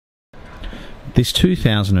This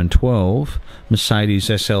 2012 Mercedes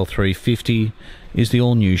SL350 is the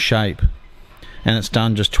all-new shape, and it's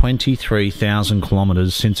done just 23,000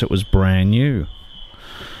 kilometres since it was brand new.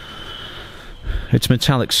 It's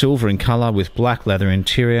metallic silver in colour with black leather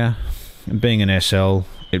interior, and being an SL,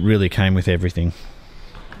 it really came with everything.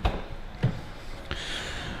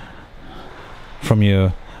 From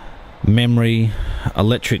your memory,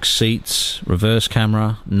 electric seats, reverse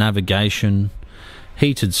camera, navigation,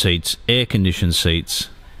 heated seats, air-conditioned seats,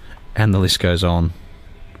 and the list goes on.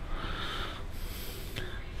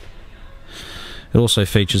 It also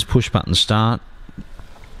features push-button start,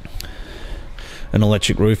 an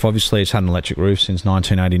electric roof. Obviously, it's had an electric roof since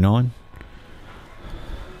 1989.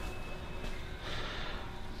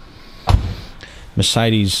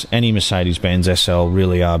 Any Mercedes Benz SL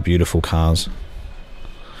really are beautiful cars.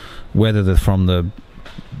 Whether they're from the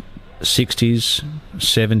 60s,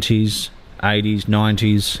 70s, 80s,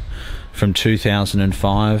 90s, from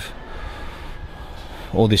 2005,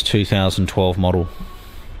 or this 2012 model.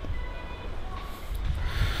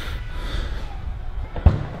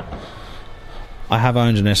 I have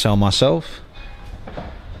owned an SL myself,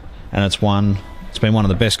 and it's been one of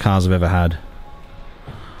the best cars I've ever had.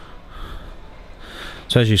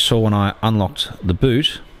 So as you saw when I unlocked the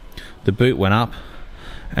boot went up,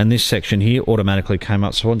 and this section here automatically came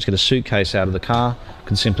up. So once you get a suitcase out of the car, you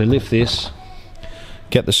can simply lift this,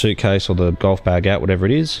 get the suitcase or the golf bag out, whatever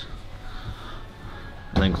it is,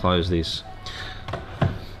 and then close this.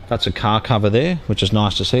 That's a car cover there, which is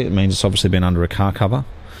nice to see. It means it's obviously been under a car cover,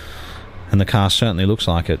 and the car certainly looks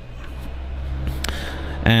like it.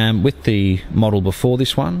 And with the model before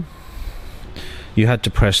this one, you had to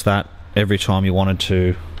press that every time you wanted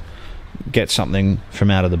to get something from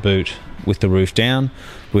out of the boot with the roof down.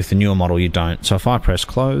 With the newer model you don't. So if I press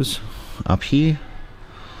close up here,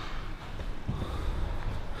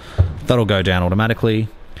 that'll go down automatically,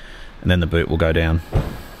 and then the boot will go down.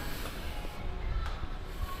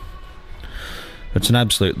 It's an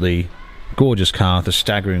absolutely gorgeous car with a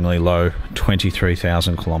staggeringly low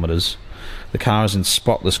 23,000 kilometres. The car is in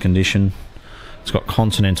spotless condition. It's got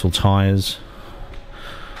Continental tyres,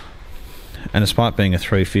 and despite being a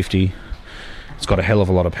 350, it's got a hell of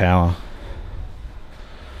a lot of power.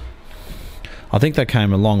 I think they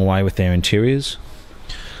came a long way with their interiors.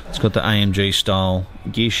 It's got the AMG style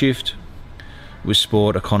gear shift with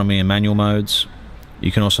sport, economy and manual modes.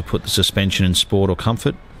 You can also put the suspension in sport or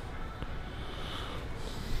comfort.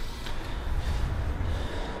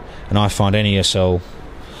 And I find any SL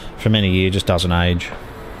from any year just doesn't age.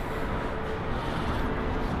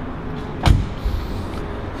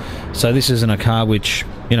 So this isn't a car which,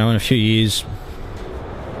 you know, in a few years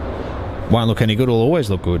won't look any good, will always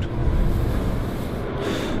look good.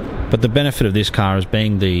 But the benefit of this car is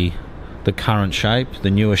being the current shape, the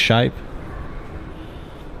newer shape,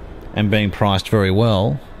 and being priced very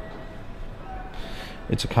well.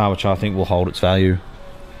 It's a car which I think will hold its value.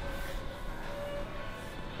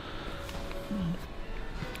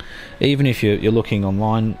 Even if you're looking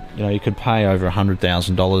online, you know, you could pay over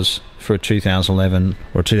 $100,000 for a 2011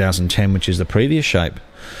 or a 2010, which is the previous shape.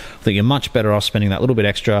 I think you're much better off spending that little bit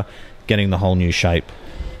extra, getting the whole new shape.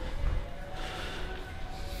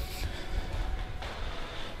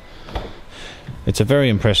 It's a very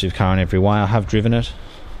impressive car in every way. I have driven it.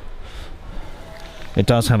 It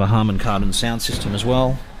does have a Harman Kardon sound system as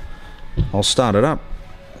well. I'll start it up.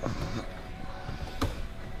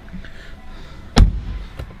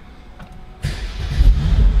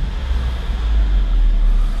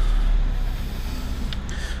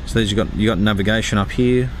 So there's you got navigation up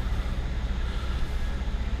here,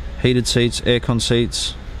 heated seats, aircon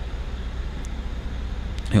seats.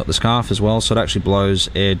 You got the scarf as well, so it actually blows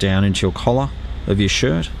air down into your collar of your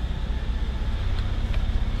shirt.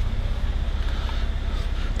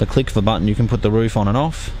 The click of a button, you can put the roof on and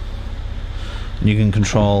off, and you can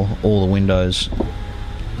control all the windows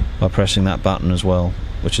by pressing that button as well,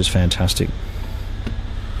 which is fantastic.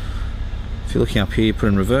 If you're looking up here, put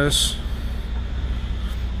in reverse,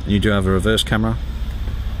 and you do have a reverse camera.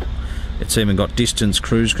 It's even got distance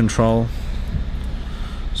cruise control,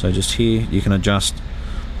 so just here you can adjust.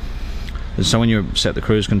 So when you set the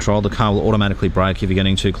cruise control, the car will automatically brake if you're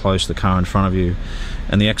getting too close to the car in front of you.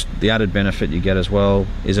 And the added benefit you get as well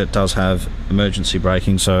is it does have emergency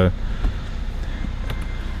braking, so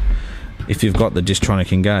if you've got the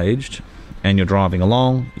Distronic engaged and you're driving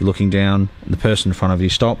along, you're looking down, and the person in front of you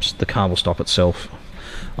stops, the car will stop itself.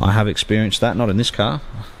 I have experienced that, not in this car,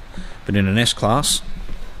 but in an S-Class,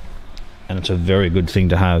 and it's a very good thing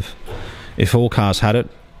to have. If all cars had it,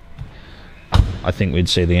 I think we'd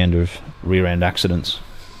see the end of rear-end accidents.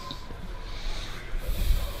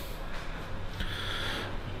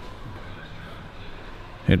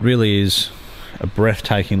 It really is a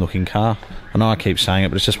breathtaking looking car. I know I keep saying it,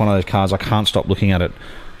 but it's just one of those cars I can't stop looking at it.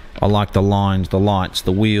 I like the lines, the lights,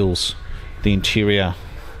 the wheels, the interior,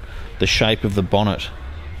 the shape of the bonnet.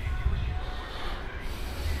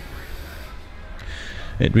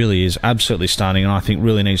 It really is absolutely stunning, and I think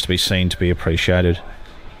really needs to be seen to be appreciated.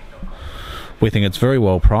 We think it's very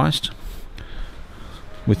well priced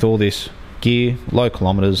with all this gear, low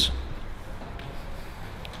kilometres,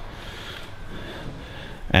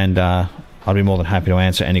 and I'd be more than happy to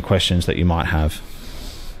answer any questions that you might have.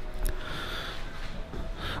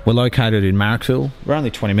 We're located in Marrickville. We're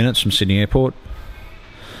only 20 minutes from Sydney Airport,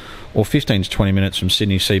 or 15 to 20 minutes from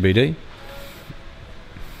Sydney CBD.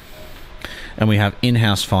 And we have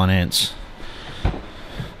in-house finance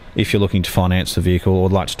if you're looking to finance the vehicle or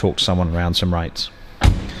would like to talk to someone around some rates.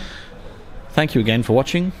 Thank you again for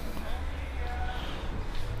watching,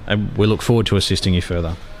 and we look forward to assisting you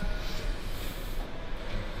further.